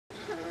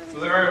So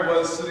there I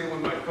was sitting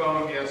with my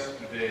phone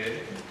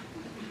yesterday.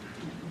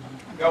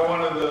 Got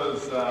one of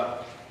those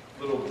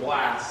little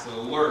blasts,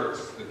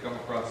 alerts that come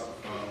across the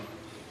phone.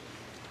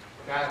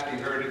 Kathy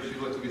heard it. She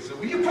looked at me and said,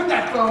 "Will you put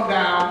that phone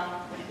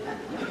down?"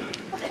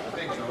 I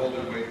think I hold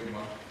it way too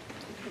much.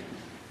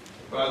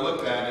 But I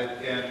looked at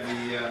it, and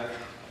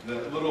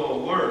the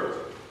little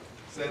alert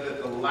said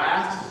that the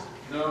last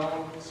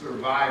known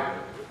survivor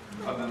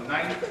of the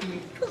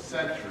 19th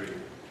century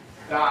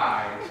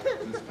died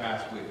this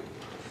past week.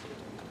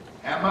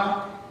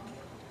 Emma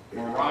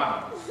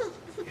Morano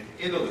in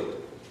Italy.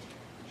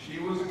 She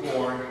was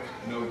born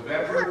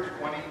November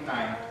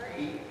 29,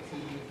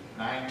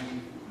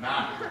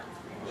 1899.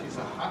 She was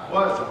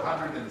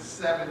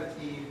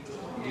 117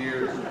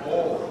 years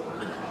old.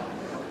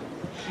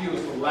 She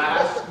was the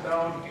last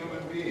known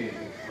human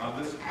being on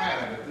this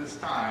planet at this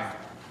time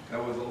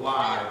that was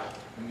alive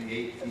in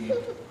the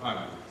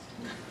 1800s.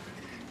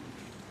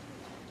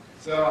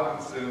 So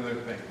I'm sitting there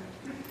thinking,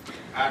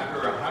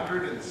 after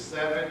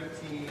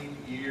 117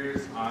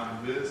 years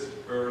on this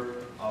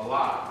earth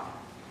alive,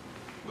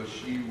 was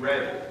she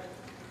ready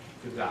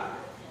to die?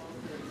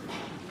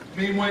 I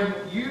mean, when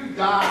you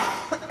die,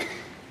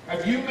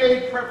 have you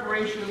made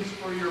preparations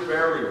for your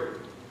burial?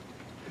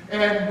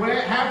 And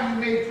have you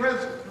made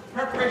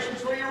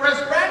preparations for your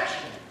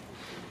resurrection?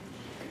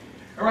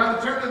 Around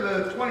the turn of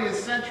the 20th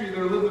century,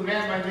 there lived a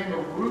man by the name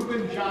of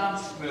Reuben John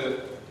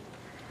Smith.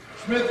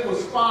 Smith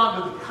was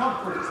fond of the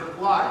comforts of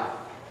life.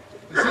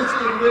 And since he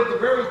had lived a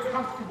very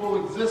comfortable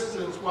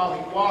existence while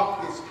he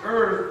walked this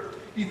earth,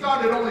 he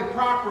thought it only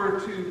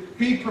proper to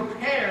be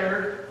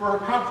prepared for a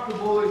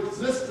comfortable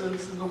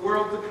existence in the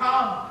world to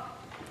come.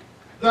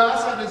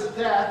 Thus, at his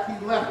death, he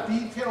left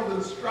detailed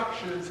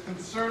instructions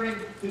concerning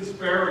his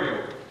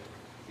burial.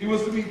 He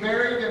was to be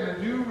buried in a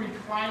new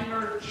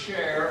recliner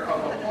chair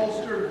of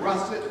upholstered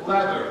russet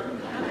leather.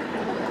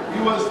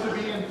 He was to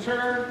be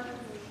interred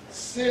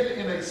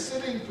in a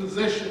sitting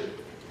position.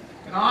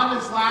 And on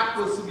his lap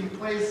was to be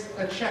placed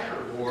a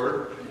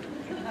checkerboard.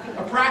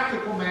 A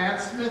practical man,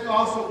 Smith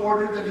also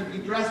ordered that he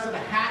be dressed in a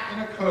hat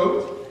and a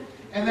coat,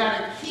 and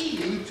that a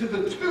key to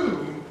the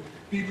tomb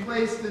be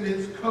placed in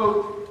his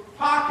coat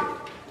pocket.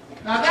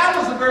 Now that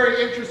was a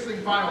very interesting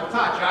final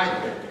touch, I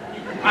think.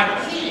 A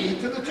key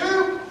to the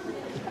tomb.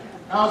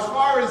 Now as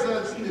far as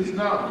is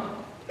known,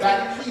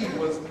 that key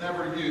was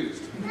never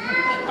used.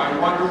 I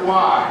wonder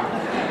why.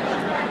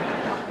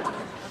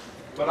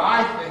 But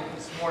I think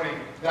this morning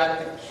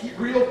that the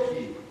real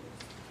key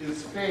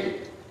is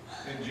faith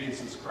in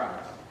Jesus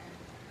Christ.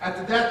 At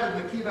the death of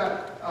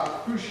Nikita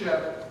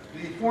Khrushchev,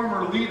 the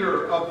former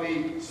leader of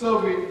the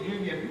Soviet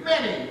Union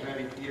many,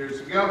 many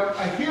years ago,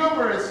 a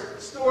humorous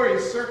story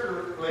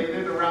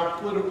circulated around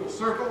political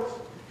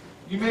circles.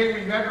 You may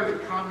remember the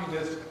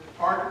Communist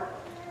Party.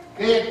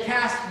 They had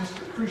cast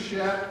Mr.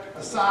 Khrushchev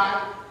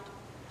aside,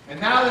 and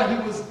now that he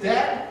was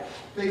dead,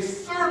 they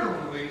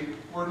certainly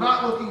were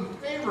not looking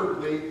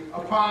favorably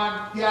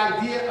upon the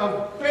idea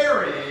of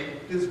burying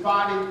his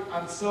body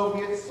on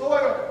Soviet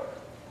soil.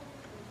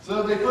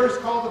 So they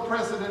first called the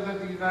President of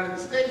the United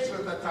States, who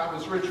at that time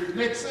was Richard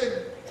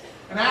Nixon,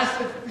 and asked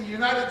if the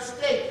United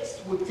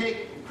States would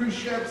take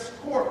Khrushchev's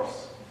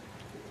corpse.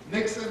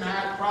 Nixon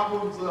had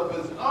problems of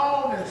his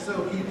own, and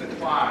so he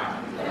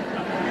declined.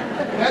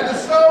 Then the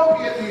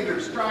Soviet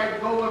leaders tried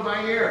Golda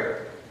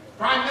Meir.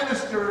 Prime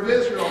Minister of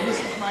Israel,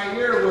 Mrs.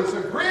 Meir, was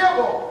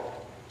agreeable.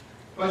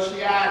 But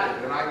she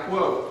added, and I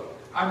quote,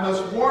 "I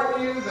must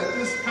warn you that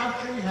this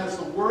country has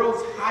the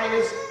world's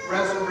highest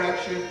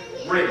resurrection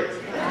rate."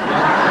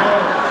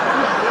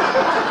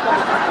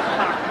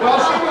 Well,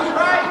 she was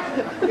right.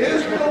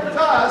 Israel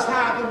does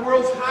have the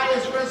world's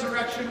highest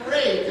resurrection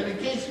rate. And in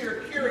case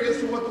you're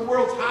curious what the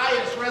world's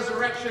highest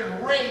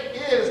resurrection rate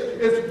is,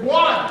 it's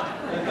 1.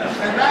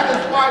 And that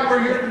is why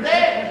we're here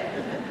today,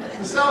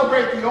 to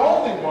celebrate the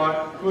only one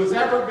who has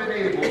ever been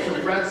able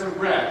to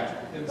resurrect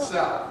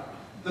himself.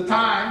 The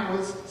time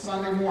was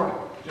Sunday morning,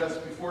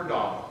 just before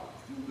dawn.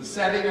 The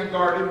setting a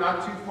garden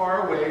not too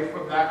far away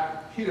from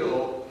that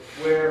hill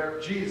where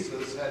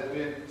Jesus had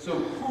been so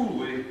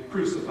cruelly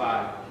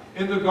crucified.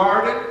 In the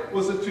garden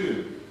was a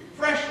tomb,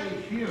 freshly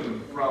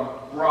hewn from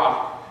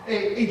rock.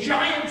 A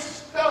giant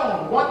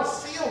stone once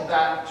sealed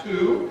that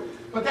tomb,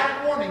 but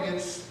that morning,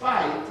 in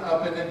spite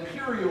of an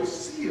imperial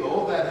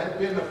seal that had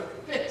been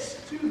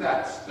affixed to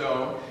that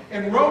stone,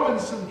 and Roman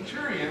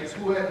centurions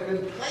who had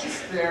been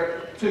placed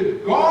there to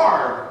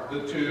guard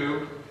the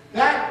tomb,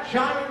 that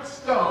giant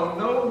stone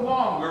no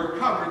longer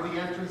covered the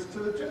entrance to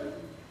the tomb.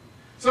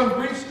 Some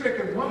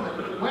grief-stricken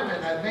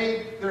women had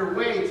made their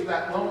way to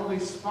that lonely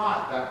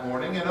spot that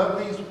morning, and of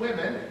these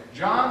women,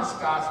 John's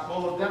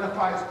Gospel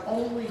identifies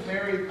only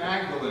Mary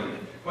Magdalene.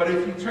 But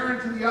if you turn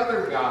to the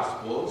other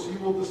Gospels, you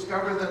will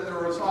discover that there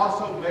was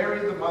also Mary,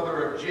 the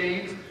mother of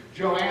James,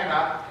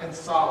 Joanna, and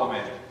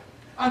Salome.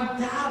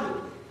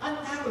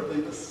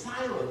 Undoubtedly, the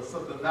silence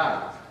of the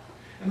night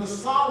and the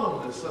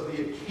solemnness of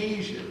the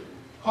occasion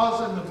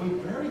caused them to move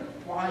very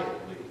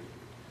quietly,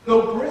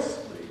 though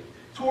briskly,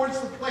 towards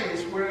the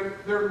place where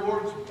their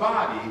Lord's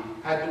body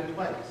had been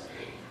placed.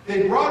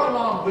 They brought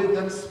along with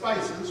them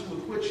spices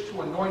with which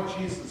to anoint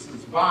Jesus'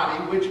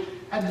 body, which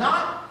had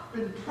not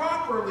been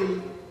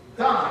properly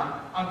done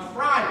on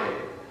Friday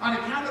on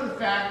account of the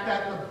fact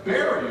that the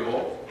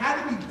burial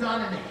had to be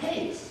done in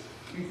haste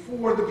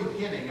before the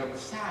beginning of the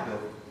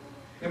Sabbath.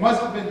 It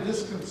must have been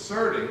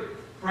disconcerting,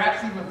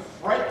 perhaps even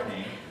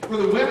frightening, for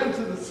the women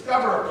to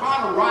discover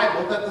upon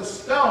arrival that the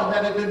stone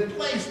that had been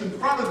placed in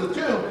front of the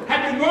tomb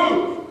had been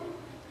moved,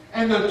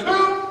 and the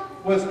tomb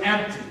was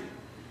empty.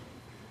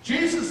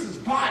 Jesus'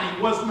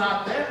 body was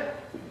not there.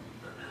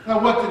 Now,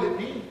 what did it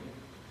mean?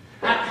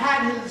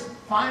 Had his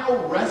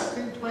final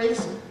resting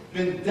place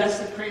been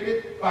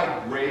desecrated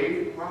by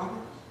grave robbers?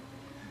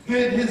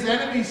 Did his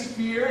enemies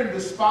fear and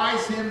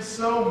despise him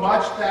so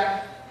much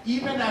that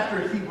even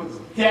after he was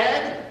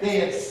dead, they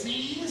had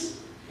seized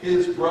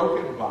his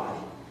broken body?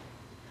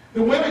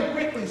 The women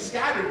quickly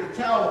scattered to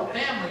tell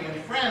family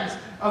and friends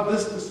of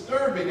this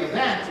disturbing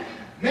event.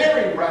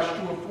 Mary rushed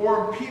to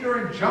inform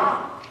Peter and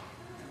John.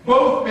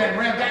 Both men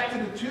ran back to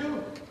the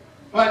tomb,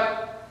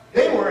 but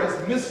they were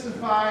as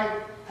mystified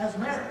as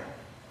Mary.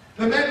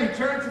 The men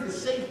returned to the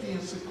safety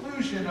and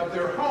seclusion of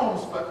their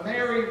homes, but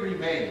Mary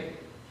remained,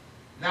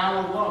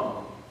 now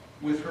alone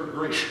with her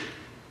grief.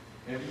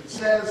 And it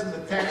says in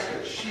the text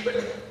that she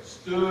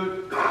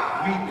stood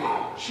weeping.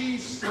 She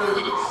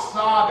stood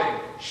sobbing.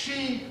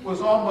 She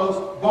was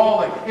almost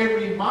bawling.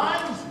 It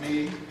reminds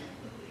me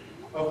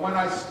of when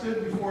I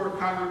stood before a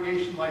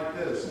congregation like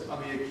this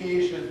on the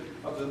occasion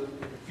of the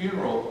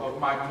funeral of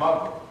my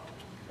mother.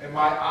 And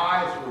my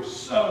eyes were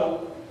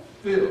so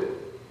filled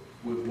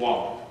with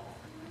water.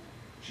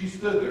 She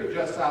stood there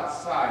just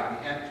outside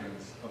the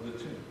entrance of the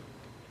tomb.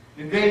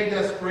 In vain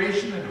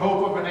desperation and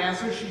hope of an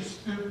answer, she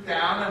stooped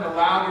down and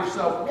allowed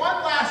herself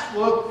one last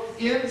look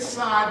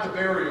inside the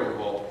burial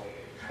vault.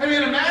 I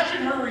mean,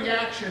 imagine her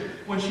reaction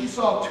when she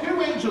saw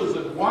two angels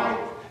in white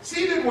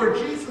seated where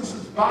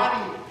Jesus'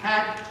 body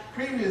had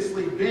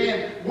previously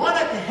been, one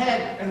at the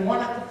head and one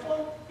at the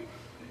foot.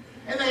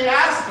 And they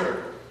asked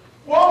her,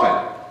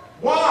 "Woman,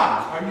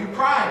 why are you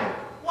crying?"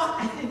 Well,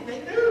 I think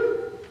they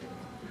knew.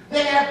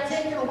 "They have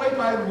taken away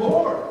my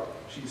Lord,"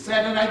 she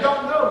said, "and I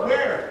don't know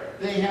where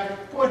they have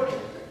put him."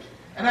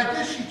 And at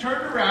this she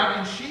turned around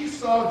and she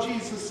saw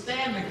Jesus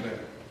standing there,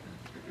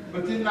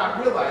 but did not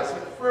realize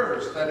at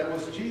first that it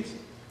was Jesus.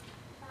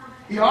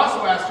 He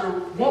also asked her,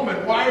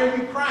 "Woman, why are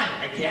you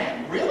crying?"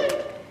 Again? Really?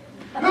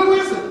 "Who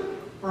is it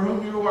for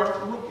whom you are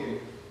looking?"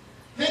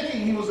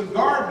 Thinking he was a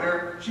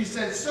gardener, she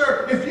said,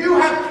 "Sir, if you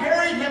have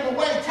carried him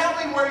away, tell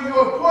me where you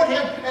have put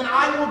him, and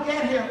I will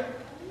get him."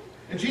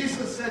 And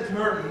Jesus said to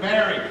her,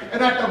 "Mary."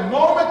 And at the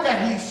moment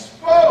that he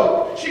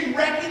spoke, she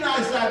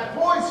recognized that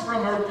voice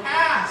from her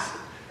past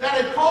that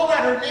had called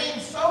out her name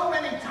so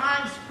many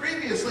times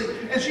previously.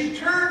 And she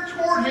turned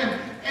toward him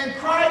and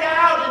cried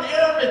out in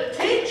Arabic,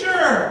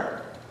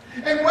 "Teacher!"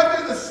 And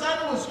whether the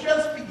sun was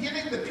just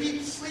beginning to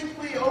peep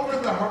sleepily over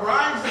the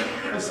horizon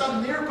of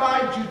some nearby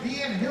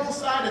Judean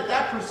hillside at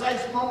that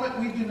precise moment,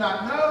 we do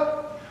not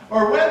know,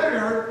 or whether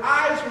her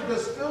eyes were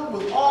just filled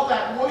with all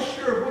that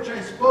moisture of which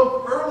I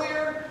spoke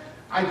earlier.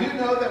 I do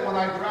know that when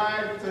I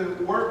drive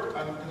to work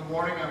in the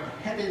morning, I'm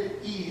headed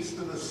east,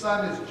 and the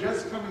sun is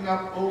just coming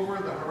up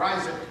over the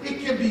horizon.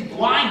 It can be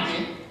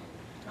blinding,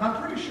 and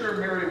I'm pretty sure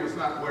Mary was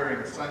not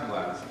wearing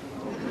sunglasses.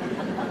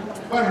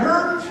 But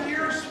her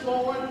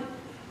tear-swollen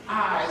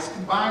eyes,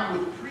 combined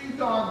with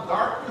pre-dawn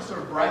darkness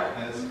or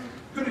brightness,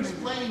 could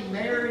explain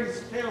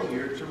Mary's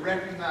failure to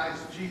recognize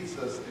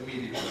Jesus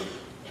immediately.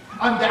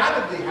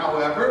 Undoubtedly,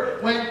 however,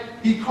 when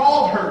he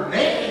called her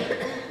name,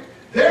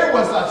 there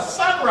was a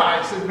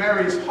sunrise in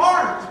Mary's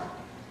heart.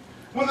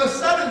 With a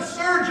sudden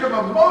surge of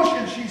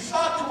emotion, she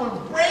sought to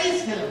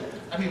embrace him.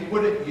 I mean,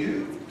 wouldn't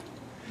you?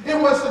 It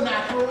was the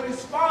natural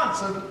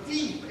response of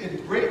deep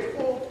and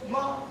grateful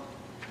love.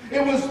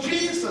 It was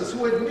Jesus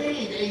who had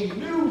made a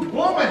new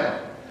woman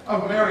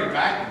of Mary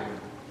Magdalene.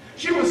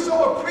 She was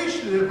so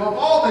appreciative of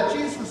all that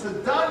Jesus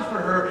had done for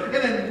her, and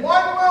in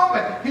one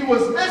moment he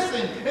was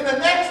missing, in the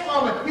next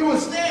moment he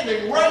was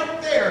standing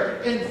right there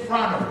in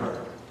front of her.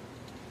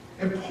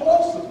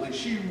 Impulsively,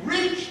 she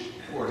reached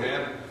for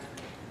him.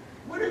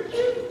 "What are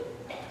you?"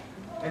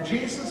 And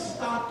Jesus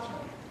stopped her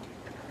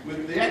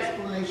with the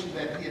explanation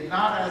that he had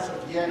not as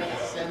of yet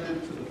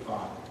ascended to the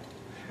Father.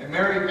 And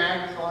Mary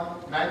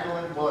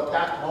Magdalene will at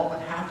that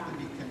moment have to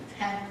be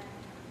content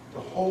to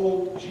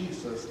hold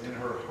Jesus in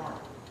her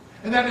heart.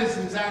 And that is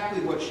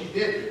exactly what she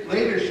did.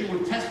 Later she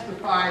would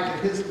testify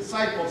to his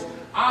disciples,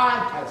 "I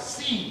have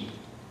seen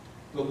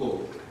the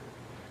Lord."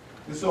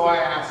 And so I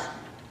ask you,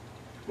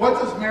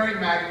 what does Mary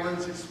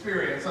Magdalene's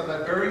experience on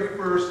that very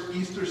first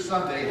Easter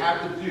Sunday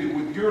have to do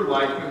with your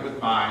life and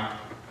with mine?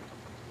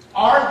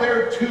 Are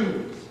there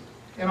tombs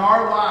in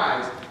our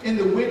lives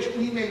into which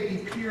we may be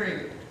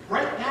peering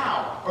right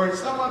now or at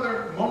some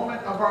other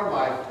moment of our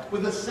life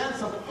with a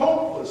sense of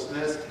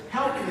hopelessness,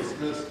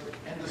 helplessness,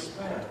 and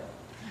despair?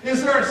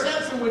 Is there a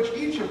sense in which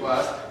each of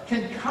us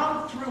can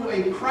come through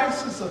a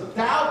crisis of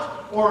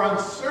doubt or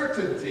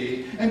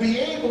uncertainty and be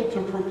able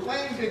to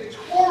proclaim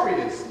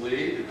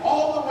victoriously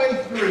all the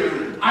way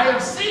through, "I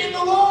have seen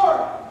the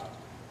Lord"?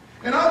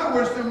 In other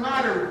words, no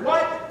matter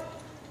what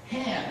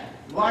hand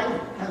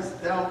life has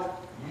dealt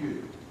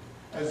you,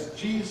 as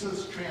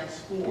Jesus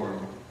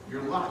transformed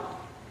your life.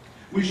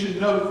 We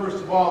should know, first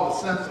of all, the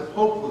sense of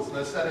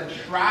hopelessness that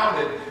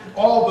enshrouded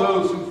all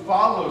those who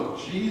followed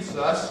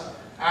Jesus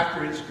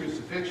after his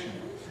crucifixion.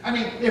 I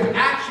mean, if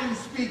actions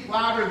speak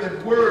louder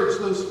than words,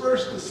 those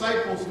first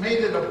disciples made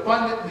it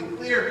abundantly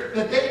clear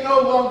that they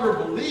no longer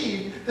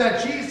believed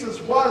that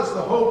Jesus was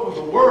the hope of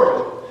the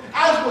world,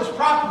 as was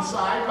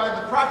prophesied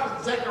by the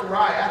prophet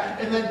Zechariah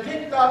and then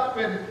picked up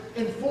and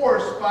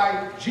enforced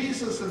by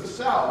Jesus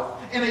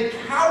himself. In a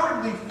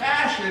cowardly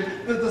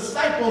fashion, the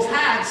disciples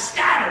had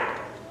scattered.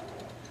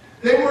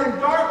 They were in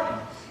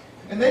darkness,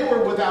 and they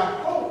were without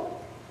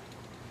hope.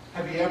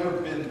 Have you ever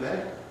been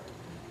there?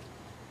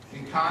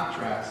 In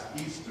contrast,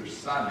 Easter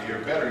Sunday, or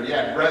better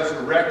yet,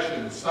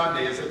 Resurrection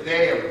Sunday, is a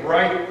day of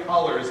bright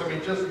colors. I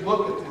mean, just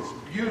look at these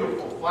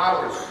beautiful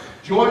flowers,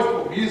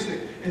 joyful music,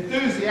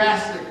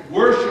 enthusiastic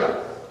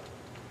worship.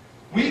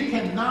 We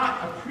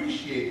cannot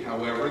appreciate,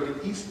 however,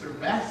 the Easter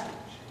message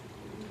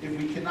if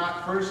we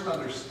cannot first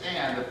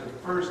understand that the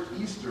first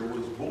Easter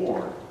was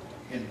born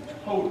in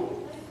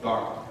total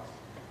darkness.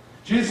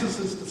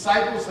 Jesus'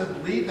 disciples had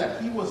believed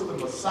that he was the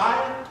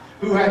Messiah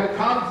who had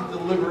come to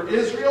deliver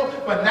Israel,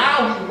 but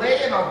now he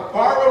lay in a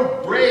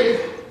borrowed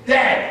grave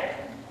dead.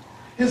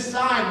 His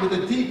side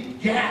with a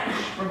deep gash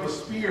from a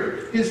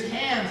spear, his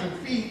hands and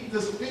feet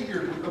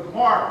disfigured with the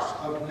marks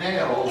of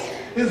nails,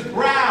 his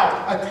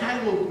brow a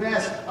tangled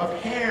mess of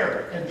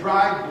hair and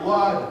dried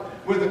blood,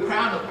 where the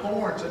crown of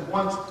thorns had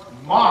once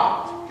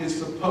mocked his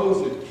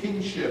supposed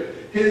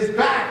kingship, his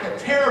back a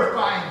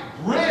terrifying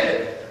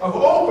grid of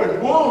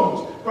open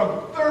wounds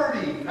from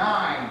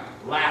 39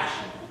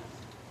 lashes.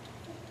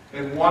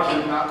 And one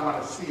would not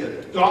want to see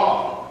a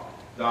dog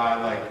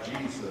die like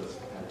Jesus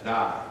had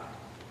died.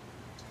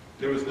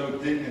 There was no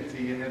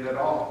dignity in it at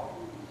all.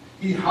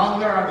 He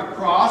hung there on the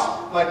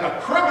cross like a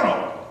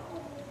criminal,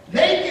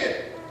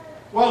 naked,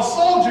 while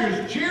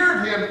soldiers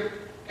jeered him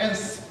and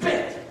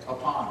spit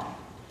upon him.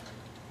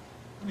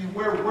 I mean,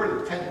 where were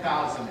the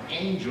 10,000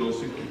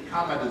 angels who could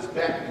come at his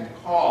beck and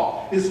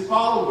call? His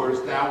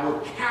followers now were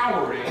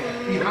cowering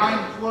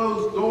behind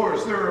closed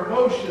doors, their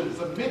emotions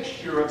a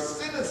mixture of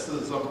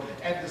cynicism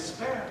and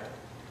despair.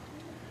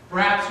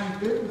 Perhaps you've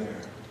been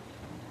there.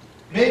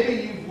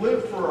 Maybe you've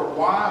lived for a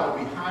while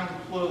behind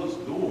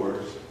closed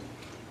doors,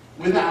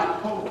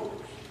 without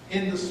hope,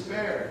 in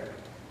despair.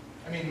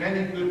 I mean,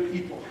 many good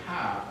people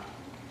have.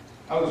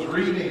 I was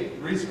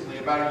reading recently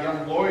about a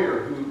young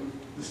lawyer who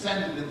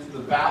descended into the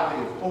valley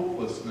of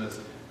hopelessness.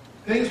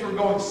 Things were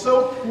going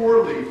so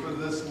poorly for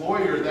this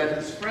lawyer that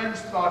his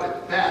friends thought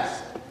it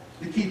best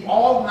to keep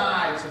all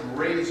knives and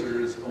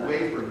razors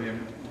away from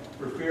him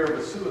for fear of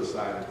a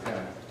suicide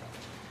attempt.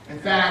 In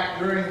fact,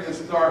 during this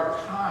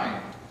dark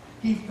time,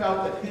 he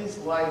felt that his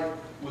life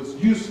was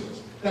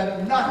useless,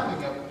 that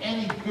nothing of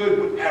any good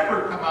would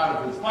ever come out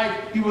of his life.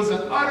 He was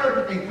an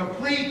utter and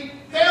complete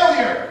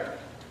failure.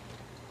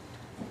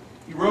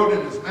 He wrote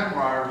in his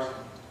memoirs,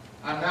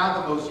 "I'm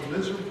now the most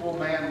miserable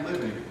man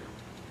living.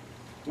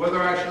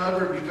 Whether I shall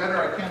ever be better,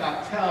 I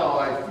cannot tell.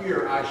 I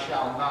fear I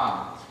shall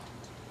not."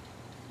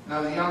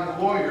 Now, the young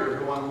lawyer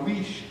who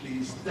unleashed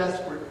these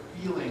desperate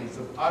feelings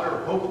of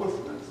utter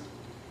hopelessness,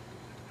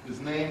 his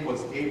name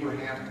was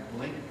Abraham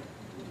Lincoln.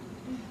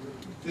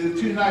 The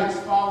 2 nights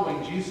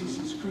following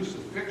Jesus'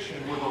 crucifixion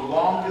were the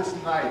longest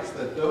nights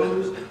that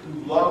those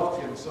who loved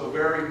him so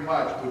very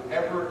much would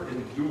ever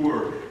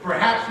endure.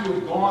 Perhaps you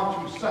have gone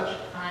through such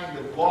kind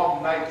of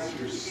long nights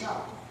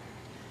yourself.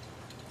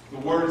 The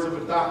words of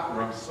a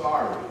doctor, "I'm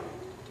sorry,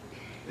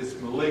 it's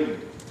malignant.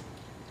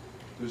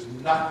 There's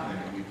nothing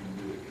we can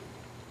do."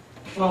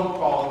 A phone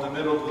call in the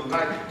middle of the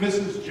night,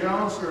 "Mrs.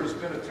 Jones, there has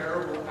been a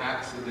terrible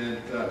accident.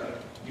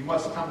 You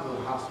must come to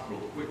the hospital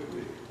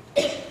quickly."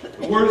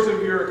 The words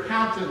of your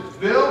accountant,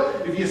 "Bill,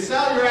 if you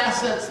sell your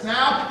assets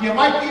now, you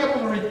might be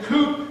able to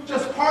recoup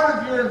just part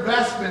of your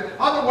investment.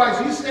 Otherwise,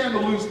 you stand to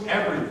lose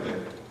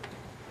everything."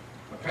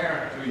 A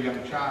parent to a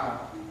young child,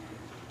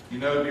 "You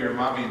know, dear,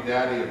 Mommy and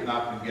Daddy have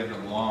not been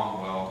getting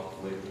along well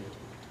lately.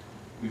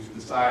 We've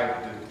decided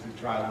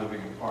to try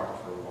living apart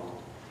for a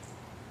while."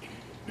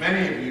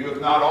 Many of you, if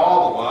not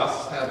all of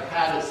us, have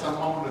had at some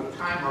moment of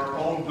time our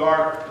own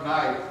dark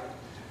night.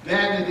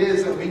 Then it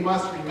is that we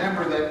must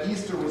remember that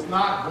Easter was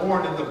not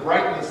born in the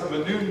brightness of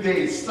a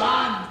noonday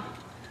sun.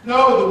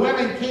 No, the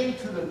women came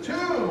to the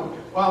tomb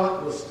while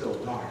it was still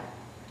dark.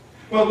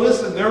 But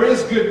listen, there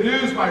is good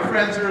news, my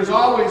friends. There is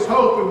always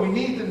hope, and we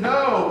need to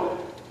know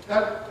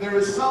that there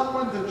is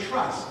someone to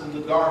trust in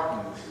the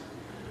darkness.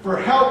 For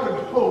help and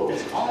hope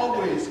is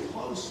always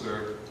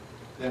closer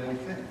than we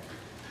think.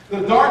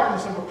 The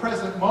darkness of a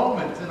present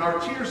moment and our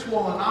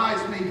tear-swollen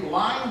eyes may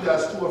blind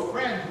us to a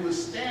friend who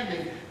is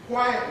standing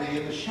quietly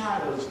in the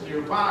shadows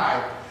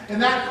nearby. And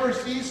that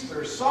first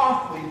Easter,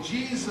 softly,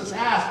 Jesus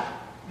asked,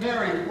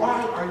 "Mary,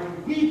 why are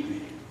you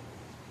weeping?"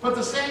 But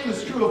the same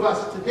is true of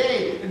us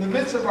today. In the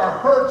midst of our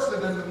hurts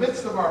and in the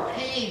midst of our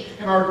pain,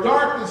 in our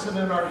darkness and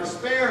in our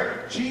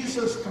despair,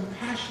 Jesus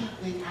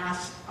compassionately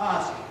asks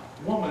us,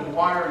 Woman,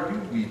 why are you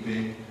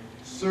weeping?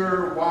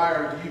 Sir, why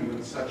are you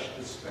in such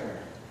despair?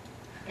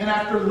 And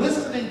after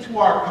listening to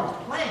our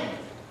complaint,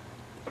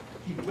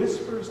 he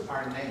whispers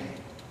our name.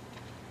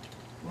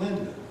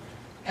 Linda,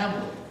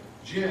 Emily,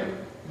 Jim,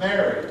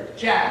 Mary,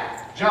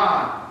 Jack,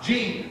 John,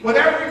 Jean,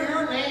 whatever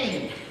your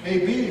name may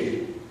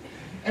be.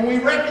 And we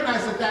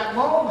recognize at that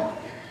moment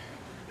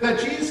that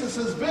Jesus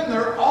has been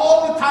there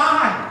all the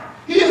time.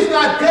 He is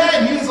not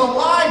dead. He is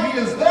alive. He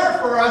is there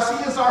for us.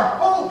 He is our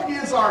hope. He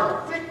is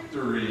our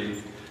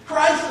victory.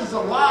 Christ is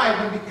alive,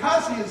 and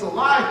because he is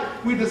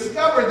alive, we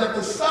discover that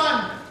the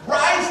sun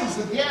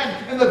rises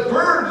again, and the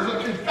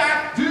birds, in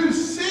fact, do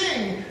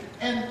sing,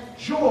 and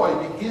joy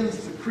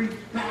begins to creep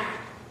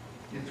back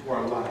into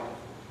our life.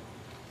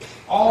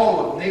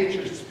 All of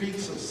nature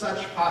speaks of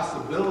such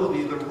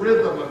possibility. The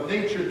rhythm of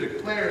nature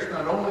declares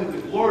not only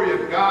the glory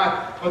of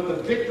God, but the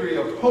victory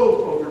of hope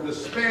over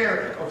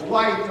despair, of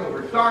light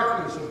over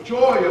darkness, of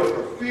joy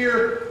over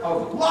fear,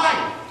 of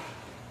life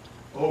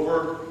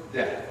over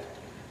death.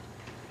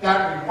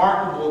 That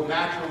remarkable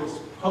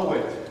naturalist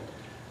poet,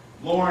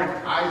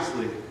 Lawrence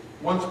Isley,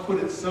 once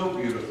put it so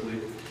beautifully.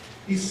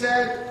 He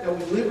said that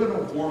we live in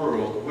a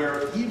world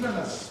where even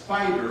a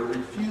spider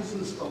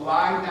refuses to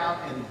lie down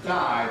and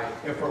die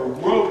if a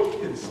rope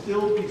can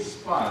still be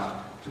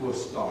spun to a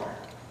star.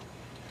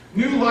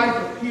 New life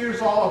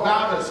appears all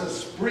about us as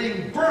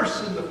spring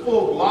bursts into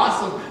full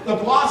blossom. The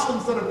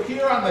blossoms that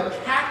appear on the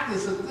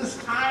cactus at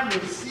this time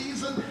of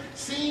season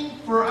seem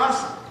for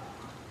us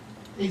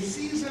a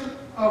season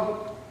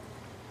of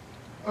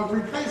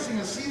replacing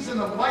a season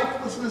of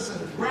lifelessness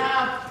and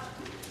wrath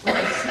with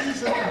a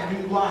season of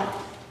new life.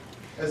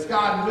 As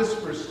God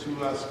whispers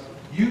to us,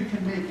 you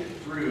can make it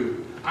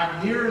through.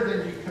 I'm nearer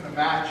than you can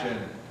imagine.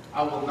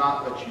 I will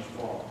not let you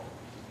fall.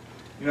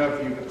 You know,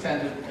 if you've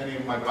attended any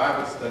of my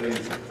Bible studies,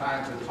 it's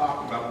time to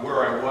talk about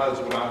where I was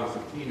when I was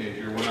a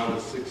teenager, when I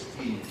was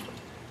 16.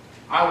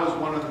 I was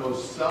one of the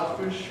most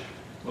selfish,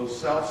 most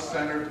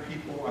self-centered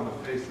people on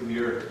the face of the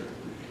earth.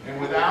 And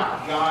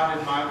without God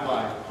in my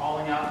life,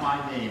 calling out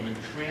my name and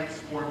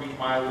transforming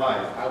my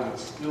life, I would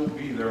still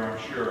be there, I'm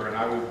sure, and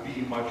I would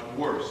be much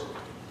worse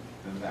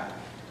than that.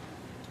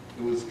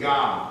 It was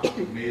God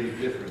who made a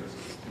difference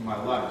in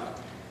my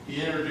life.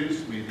 He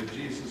introduced me to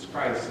Jesus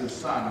Christ, his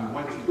Son, who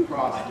went to the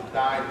cross to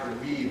die for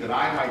me, that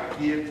I might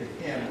give to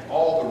him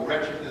all the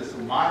wretchedness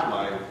of my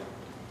life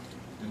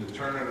and to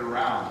turn it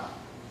around,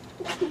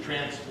 to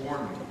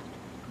transform me,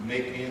 to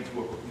make me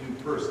into a new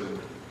person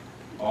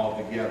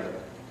altogether.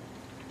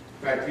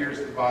 In fact, here's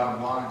the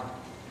bottom line.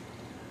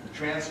 The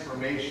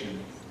transformation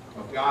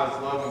of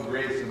God's love and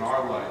grace in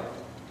our life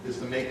is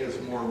to make us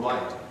more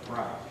like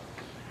Christ.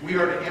 We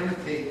are to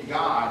imitate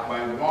God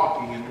by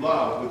walking in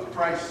love with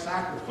Christ's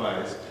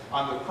sacrifice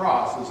on the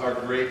cross as our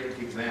great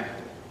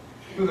example.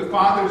 For the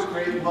Father's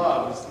great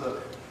love is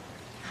the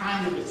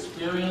kind of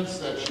experience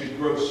that should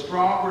grow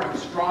stronger and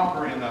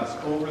stronger in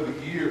us over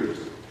the years,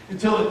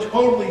 until it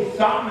totally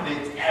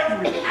dominates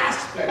every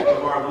aspect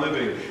of our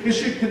living. It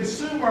should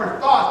consume our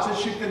thoughts.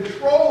 It should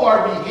control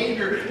our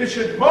behavior. It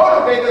should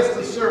motivate us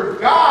to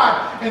serve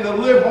God and to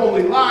live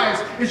holy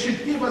lives. It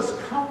should give us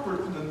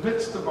comfort in the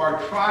midst of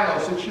our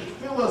trials. It should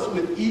fill us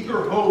with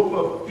eager hope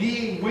of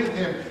being with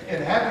him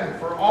in heaven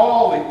for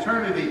all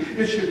eternity.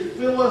 It should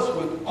fill us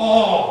with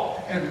awe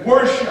and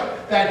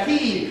worship that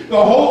he,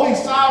 the holy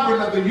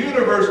sovereign of the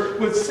universe,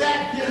 would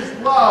set his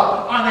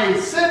love on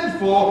a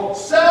sinful,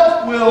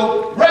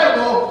 self-willed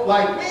rebel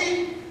like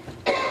me,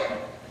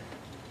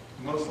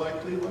 most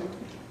likely like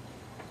me.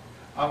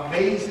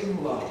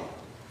 Amazing love.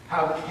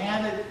 How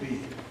can it be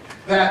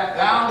that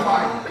thou,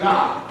 my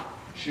God,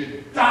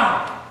 should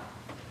die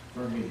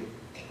for me?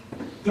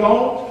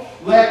 Don't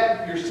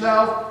let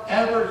yourself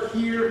ever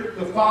hear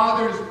the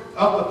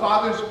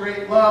Father's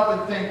great love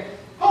and think,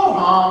 oh,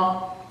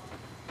 Mom,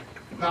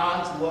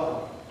 God's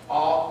love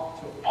ought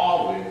to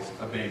always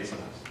amaze us.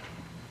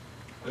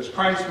 As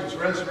Christ was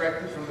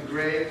resurrected from the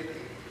grave,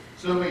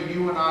 so may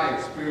you and I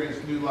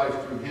experience new life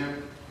through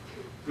him.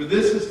 For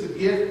this is the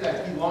gift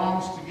that he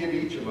longs to give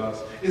each of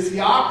us. It's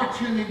the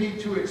opportunity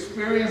to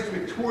experience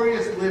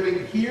victorious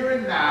living here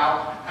and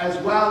now, as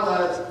well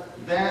as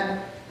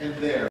then and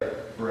there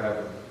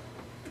forever.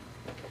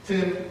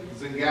 Tim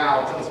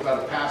Zingal tells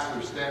about a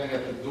pastor standing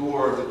at the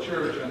door of the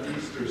church on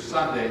Easter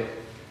Sunday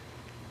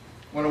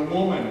when a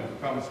woman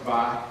comes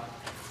by.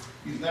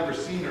 He's never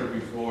seen her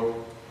before,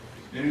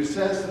 and who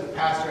says to the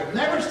pastor, I've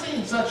never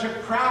seen such a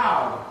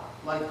crowd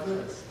like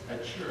this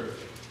at church.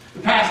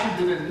 The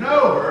pastor didn't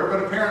know her,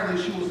 but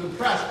apparently she was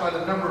impressed by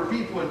the number of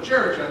people in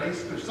church on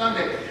Easter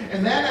Sunday.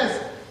 And then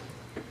as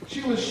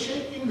she was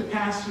shaking the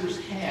pastor's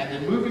hand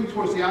and moving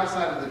towards the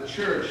outside of the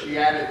church, she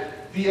added,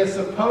 do you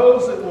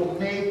suppose it will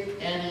make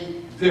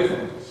any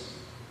difference?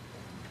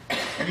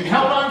 And he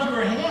held on to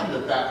her hand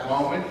at that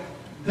moment,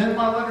 didn't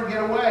want to let her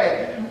get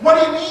away. What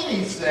do you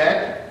mean, he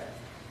said.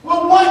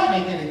 Will what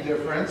make any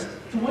difference?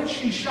 To which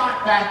she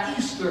shot back,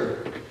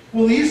 Easter.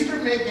 Will Easter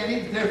make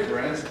any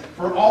difference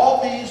for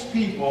all these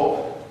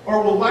people,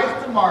 or will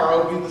life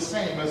tomorrow be the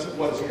same as it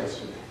was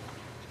yesterday?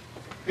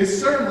 It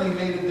certainly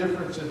made a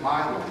difference in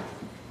my life,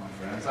 my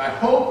friends. I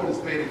hope it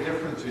has made a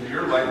difference in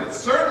your life. It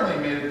certainly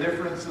made a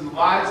difference in the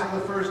lives of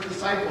the first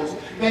disciples.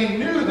 They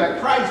knew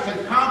that Christ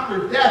had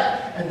conquered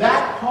death, and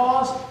that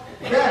caused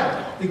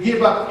them to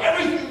give up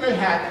everything they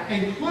had,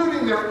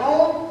 including their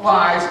own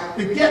lives,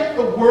 to get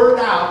the word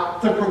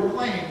out, to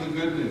proclaim the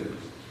good news.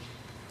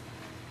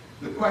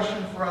 The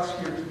question for us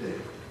here today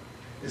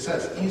is,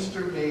 has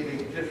Easter made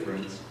a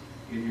difference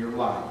in your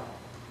life?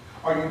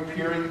 Are you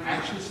peering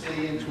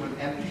anxiously into an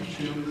empty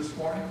tomb this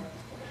morning?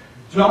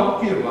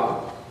 Don't give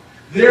up.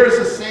 There is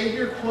a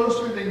Savior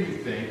closer than you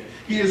think.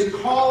 He is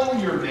calling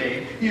your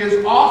name. He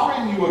is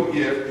offering you a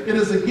gift. It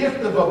is a gift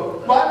of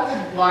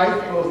abundant life,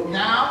 both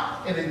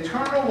now and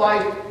eternal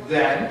life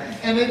then.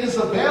 And it is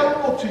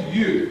available to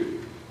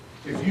you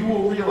if you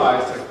will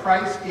realize that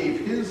Christ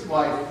gave his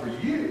life for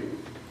you,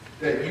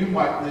 that you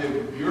might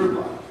live your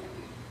life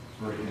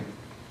for him.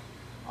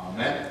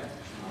 Amen.